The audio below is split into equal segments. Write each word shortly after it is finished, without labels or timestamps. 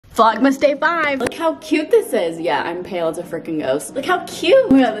Vlogmas day 5. Look how cute this is. Yeah, I'm pale as a freaking ghost. Look how cute. Oh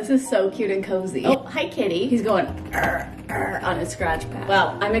my god, this is so cute and cozy. Oh, hi kitty. He's going on his scratch pad.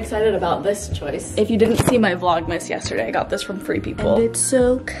 Well, I'm excited about this choice. If you didn't see my Vlogmas yesterday, I got this from Free People. And it's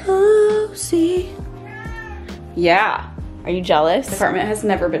so cozy. Yeah. Are you jealous? The apartment has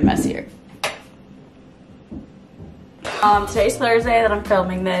never been messier. Today's Thursday that I'm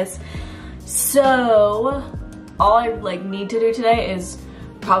filming this. So, all I need to do today is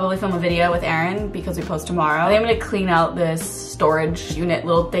probably film a video with Aaron because we post tomorrow. I think I'm gonna clean out this storage unit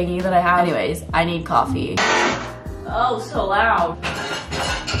little thingy that I have. Anyways, I need coffee. Oh, so loud.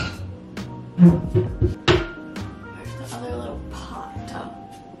 Where's the other little pot? Huh?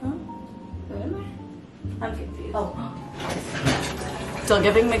 I'm confused. Oh. Still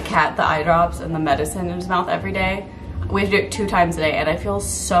giving the cat the eye drops and the medicine in his mouth every day. We have to do it 2 times a day and I feel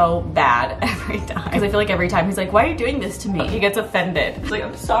so bad every time. Because I feel like every time he's like, why are you doing this to me? He gets offended. He's like,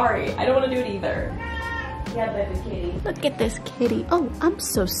 I'm sorry. I don't want to do it either. Yeah, baby kitty. Look at this kitty. Oh, I'm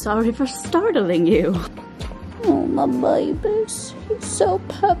so sorry for startling you. Oh, my babies. He's so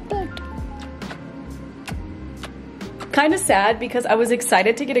perfect. Kind of sad because I was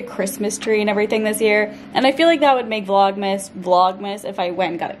excited to get a Christmas tree and everything this year, and I feel like that would make Vlogmas if I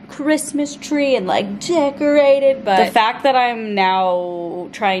went and got a Christmas tree and decorated, but the fact that I'm now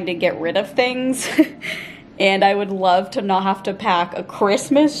trying to get rid of things and I would love to not have to pack a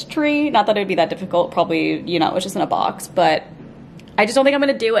Christmas tree, not that it'd be that difficult, probably, you know, it's just in a box, but I just don't think I'm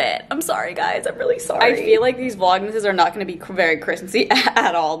gonna do it. I'm sorry guys, I'm really sorry. I feel like these Vlogmases are not gonna be very Christmassy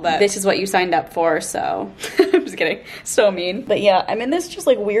at all, but this is what you signed up for, so. I'm just kidding, so mean. But yeah, I'm in this just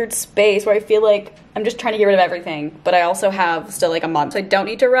weird space where I feel like I'm just trying to get rid of everything, but I also have still a month. So I don't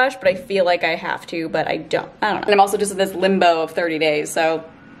need to rush, but I feel like I have to, but I don't know. And I'm also just in this limbo of 30 days, so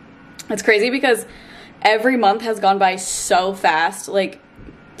it's crazy because every month has gone by so fast,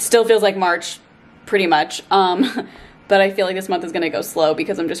 still feels like March, pretty much. But I feel like this month is gonna go slow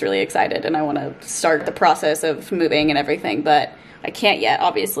because I'm just really excited and I wanna start the process of moving and everything, but I can't yet,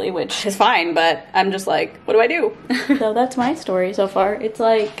 obviously, which is fine, but I'm just like, what do I do? So that's my story so far. It's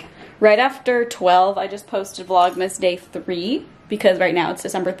right after 12, I just posted Vlogmas day 3 because right now it's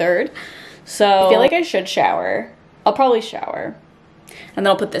December 3rd. So I feel like I should shower. I'll probably shower. And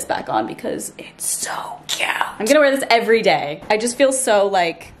then I'll put this back on because it's so cute. I'm gonna wear this every day. I just feel so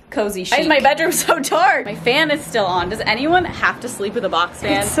cozy chic. Why is my bedroom so dark? My fan is still on. Does anyone have to sleep with a box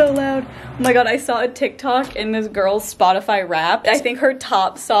fan? It's so loud. Oh my god, I saw a TikTok in this girl's Spotify Wrapped. I think her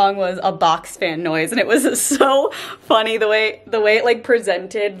top song was a box fan noise, and it was so funny the way it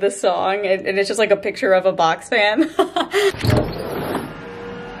presented the song, and it's just a picture of a box fan.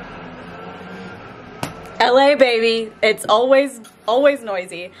 LA baby, it's always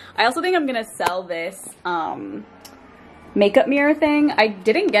noisy. I also think I'm gonna sell this makeup mirror thing. I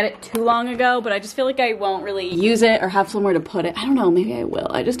didn't get it too long ago, but I just feel like I won't really use it or have somewhere to put it. I don't know, maybe I will.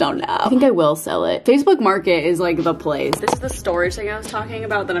 I just don't know. I think I will sell it. Facebook Market is the place. This is the storage thing I was talking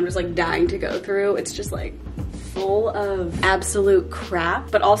about that I'm just dying to go through. It's just full of absolute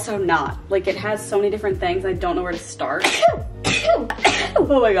crap, but also not. It has so many different things, I don't know where to start.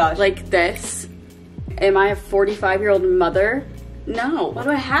 Oh my gosh. This. Am I a 45-year-old mother? No, why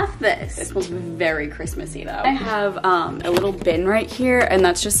do I have this? It smells very Christmassy though. I have a little bin right here and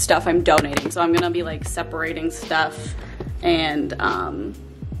that's just stuff I'm donating. So I'm gonna be separating stuff and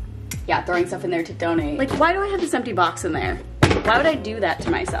yeah, throwing stuff in there to donate. Why do I have this empty box in there? Why would I do that to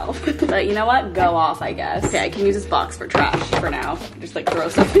myself? But you know what? Go off, I guess. Okay, I can use this box for trash for now. Just throw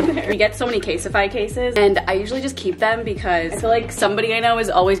stuff in there. We get so many Casetify cases and I usually just keep them because I feel like somebody I know is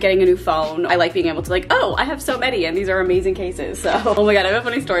always getting a new phone. I like being able to oh, I have so many and these are amazing cases. So, oh my god, I have a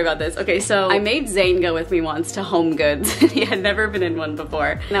funny story about this. Okay, so I made Zane go with me once to Home Goods. He had never been in one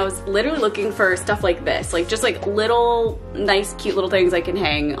before. And I was literally looking for stuff like this. Just little, nice, cute little things I can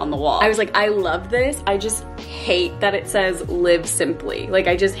hang on the wall. I was I love this. I just hate that it says live simply.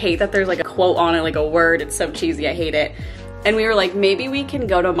 I just hate that there's a quote on it, a word. It's so cheesy, I hate it. And we were maybe we can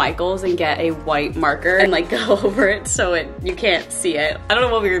go to Michael's and get a white marker and go over it so you can't see it. I don't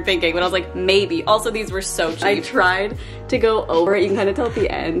know what we were thinking, but I was maybe. Also, these were so cheap. I tried to go over it, you can kind of tell at the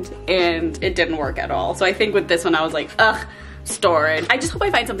end, and it didn't work at all. So I think with this one, I was ugh, storage. I just hope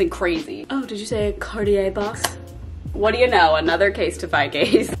I find something crazy. Oh, did you say a Cartier box? What do you know, another Casetify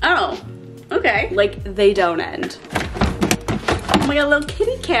case. Oh, okay. They don't end. Oh my god, a little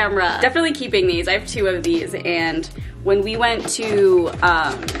kitty camera. Definitely keeping these. I have 2 of these, and when we went to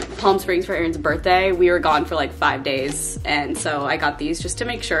Palm Springs for Aaron's birthday. We were gone for like 5 days, and so I got these just to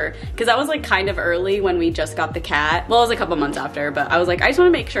make sure, because that was like kind of early when we just got the cat. Well, it was a couple months after, but I was like, I just want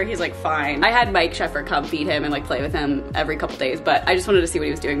to make sure he's like fine. I had Mike Sheffer come feed him and like play with him every couple days, but I just wanted to see what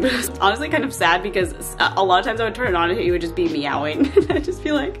he was doing. But it was honestly kind of sad because a lot of times I would turn it on and he would just be meowing. And I'd just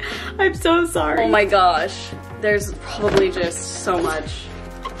be like, I'm so sorry. Oh my gosh, there's probably just so much.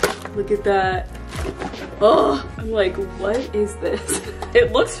 Look at that. Oh, I'm like, what is this?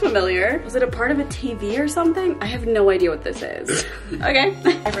 It looks familiar. Was it a part of a TV or something? I have no idea what this is. Okay.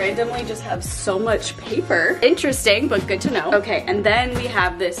 I randomly just have so much paper. Interesting, but good to know. Okay, and then we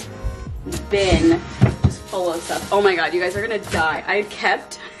have this bin just full of stuff. Oh my God, you guys are gonna die. I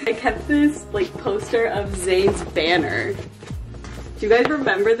kept this like poster of Zane's banner. Do you guys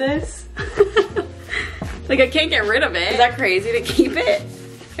remember this? Like, I can't get rid of it. Is that crazy to keep it?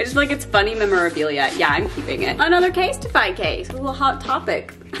 I just feel like it's funny memorabilia. Yeah, I'm keeping it. Another Casetify case, a little hot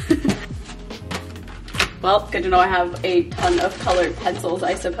topic. Well, good to know I have a ton of colored pencils,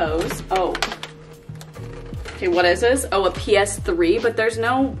 I suppose. Oh. Okay, what is this? Oh, a PS3, but there's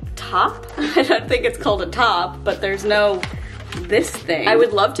no top. I don't think it's called a top, but there's no this thing. I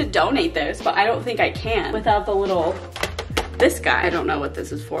would love to donate this, but I don't think I can without the little, this guy. I don't know what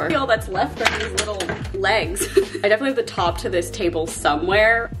this is for. All that's left are these little legs. I definitely have the top to this table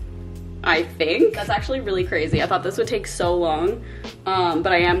somewhere, I think. That's actually really crazy. I thought this would take so long, but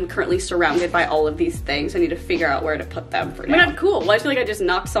I am currently surrounded by all of these things. I need to figure out where to put them for now. Oh my God, cool. Well, I feel like I just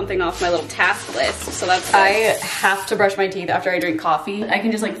knocked something off my little task list, so that's good. I have to brush my teeth after I drink coffee. I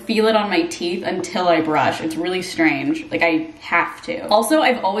can just like feel it on my teeth until I brush. It's really strange. Like, I have to. Also,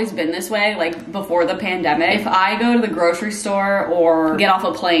 I've always been this way, like before the pandemic. If I go to the grocery store or get off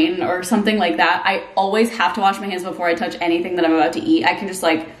a plane or something like that, I always have to wash my hands before I touch anything that I'm about to eat. I can just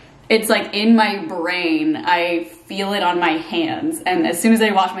like, it's like in my brain, I feel it on my hands, and as soon as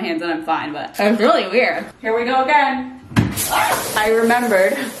I wash my hands, then I'm fine, but it's really weird. Here we go again. I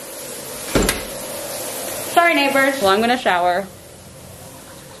remembered. Sorry, neighbors. Well, I'm gonna shower,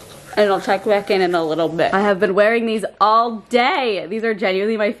 and I'll check back in a little bit. I have been wearing these all day. These are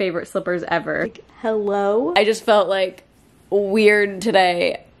genuinely my favorite slippers ever. Like, hello? I just felt like weird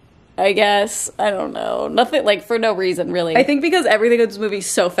today. I guess, I don't know, nothing, like for no reason really. I think because everything was moving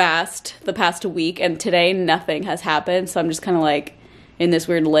so fast the past week, and today nothing has happened, so I'm just kind of like in this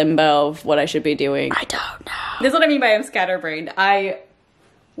weird limbo of what I should be doing. I don't know. This is what I mean by I'm scatterbrained. I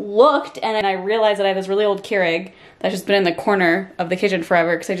looked and I realized that I have this really old keurig that's just been in the corner of the kitchen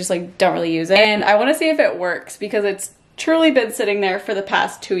forever because I just like don't really use it, and I want to see if it works because it's truly been sitting there for the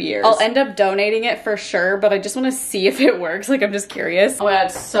past 2 years. I'll end up donating it for sure, but I just want to see if it works. Like, I'm just curious. Oh my God,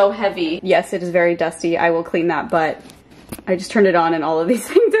 it's so heavy. Yes, it is very dusty. I will clean that, but I just turned it on and all of these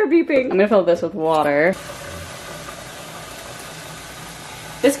things are beeping. I'm gonna fill this with water.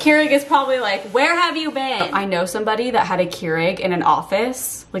 This Keurig is probably like, where have you been? I know somebody that had a Keurig in an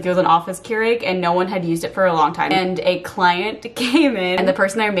office. Like, it was an office Keurig and no one had used it for a long time. And a client came in and the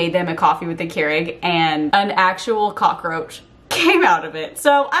person there made them a coffee with the Keurig and an actual cockroach came out of it.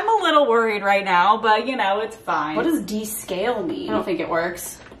 So I'm a little worried right now, but you know, it's fine. What does descale mean? I don't think it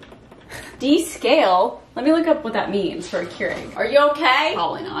works. Descale? Let me look up what that means for a Keurig. Are you okay?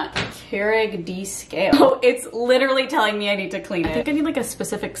 Probably not. Keurig descale. Oh, it's literally telling me I need to clean it. I think I need like a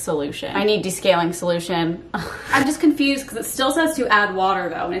specific solution. I need descaling solution. I'm just confused because it still says to add water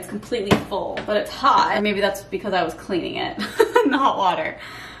though, and it's completely full, but it's hot. Or maybe that's because I was cleaning it in the hot water.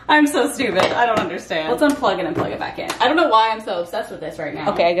 I'm so stupid. I don't understand. Let's unplug it and plug it back in. I don't know why I'm so obsessed with this right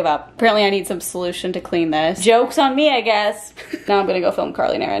now. Okay, I give up. Apparently I need some solution to clean this. Joke's on me, I guess. Now I'm gonna go film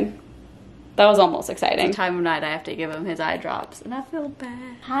Carly and Aaron. That was almost exciting. The time of night I have to give him his eye drops and I feel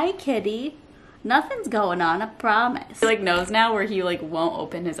bad. Hi, kitty. Nothing's going on, I promise. He like knows now where he like won't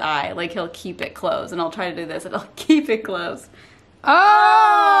open his eye. Like, he'll keep it closed, and I'll try to do this and I'll keep it closed.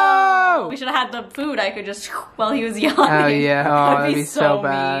 Oh! We should have had the food. I could just, while he was yawning. Oh yeah, oh, that'd be so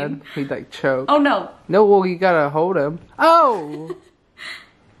bad. Mean. He'd like choke. Oh no. No, well, you gotta hold him. Oh!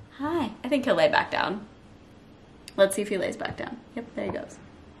 Hi. I think he'll lay back down. Let's see if he lays back down. Yep, there he goes.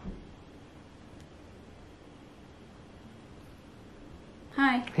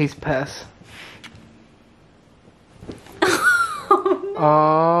 Hi. He's pissed.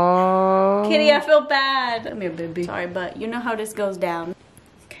 Oh. Kitty, I feel bad. Come here, baby. Sorry, but you know how this goes down.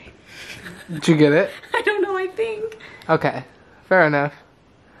 Okay. Did you get it? I don't know, I think. Okay. Fair enough.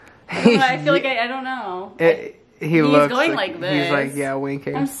 I feel like I don't know. He's looks going like this. He's like, yeah,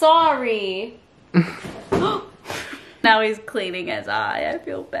 winking. I'm sorry. Now he's cleaning his eye. I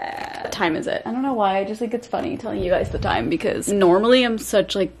feel bad. What time is it? I don't know why. I just think it's funny telling you guys the time because normally I'm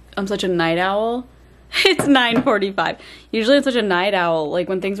such a night owl. It's 9:45. Usually I'm such a night owl. Like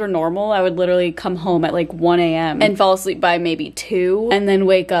when things were normal, I would literally come home at like 1 a.m. and fall asleep by maybe 2 and then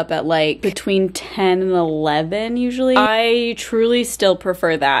wake up at like between 10 and 11 usually. I truly still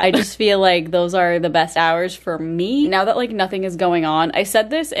prefer that. I just feel like those are the best hours for me. Now that like nothing is going on. I said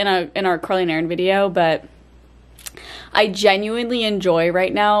this in our Carly and Aaron video, but I genuinely enjoy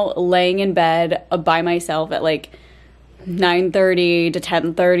right now laying in bed by myself at like 9:30 to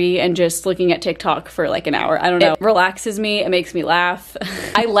 10:30 and just looking at TikTok for like an hour. I don't know. It relaxes me. It makes me laugh.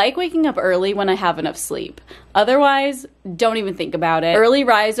 I like waking up early when I have enough sleep. Otherwise, don't even think about it. Early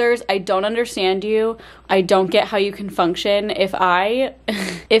risers, I don't understand you. I don't get how you can function. If I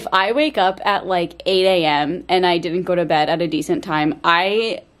wake up at like 8 a.m. and I didn't go to bed at a decent time,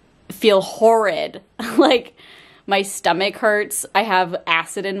 I feel horrid. Like my stomach hurts. I have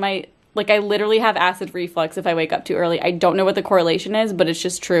acid in my... Like, I literally have acid reflux if I wake up too early. I don't know what the correlation is, but it's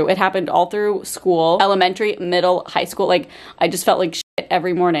just true. It happened all through school, elementary, middle, high school. Like, I just felt like shit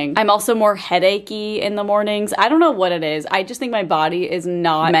every morning. I'm also more headachy in the mornings. I don't know what it is. I just think my body is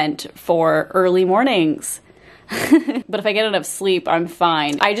not meant for early mornings. But if I get enough sleep, I'm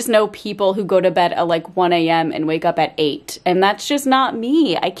fine. I just know people who go to bed at like 1 a.m. and wake up at 8. And that's just not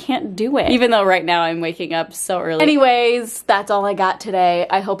me. I can't do it. Even though right now I'm waking up so early. Anyways, that's all I got today.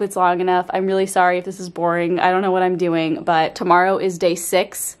 I hope it's long enough. I'm really sorry if this is boring. I don't know what I'm doing, but tomorrow is day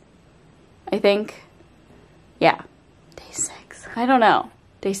 6, I think. Yeah, day 6. I don't know.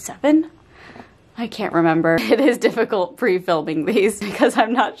 Day 7? I can't remember. It is difficult pre-filming these because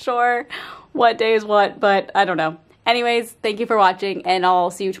I'm not sure what day is what, but I don't know. Anyways, thank you for watching and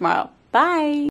I'll see you tomorrow. Bye!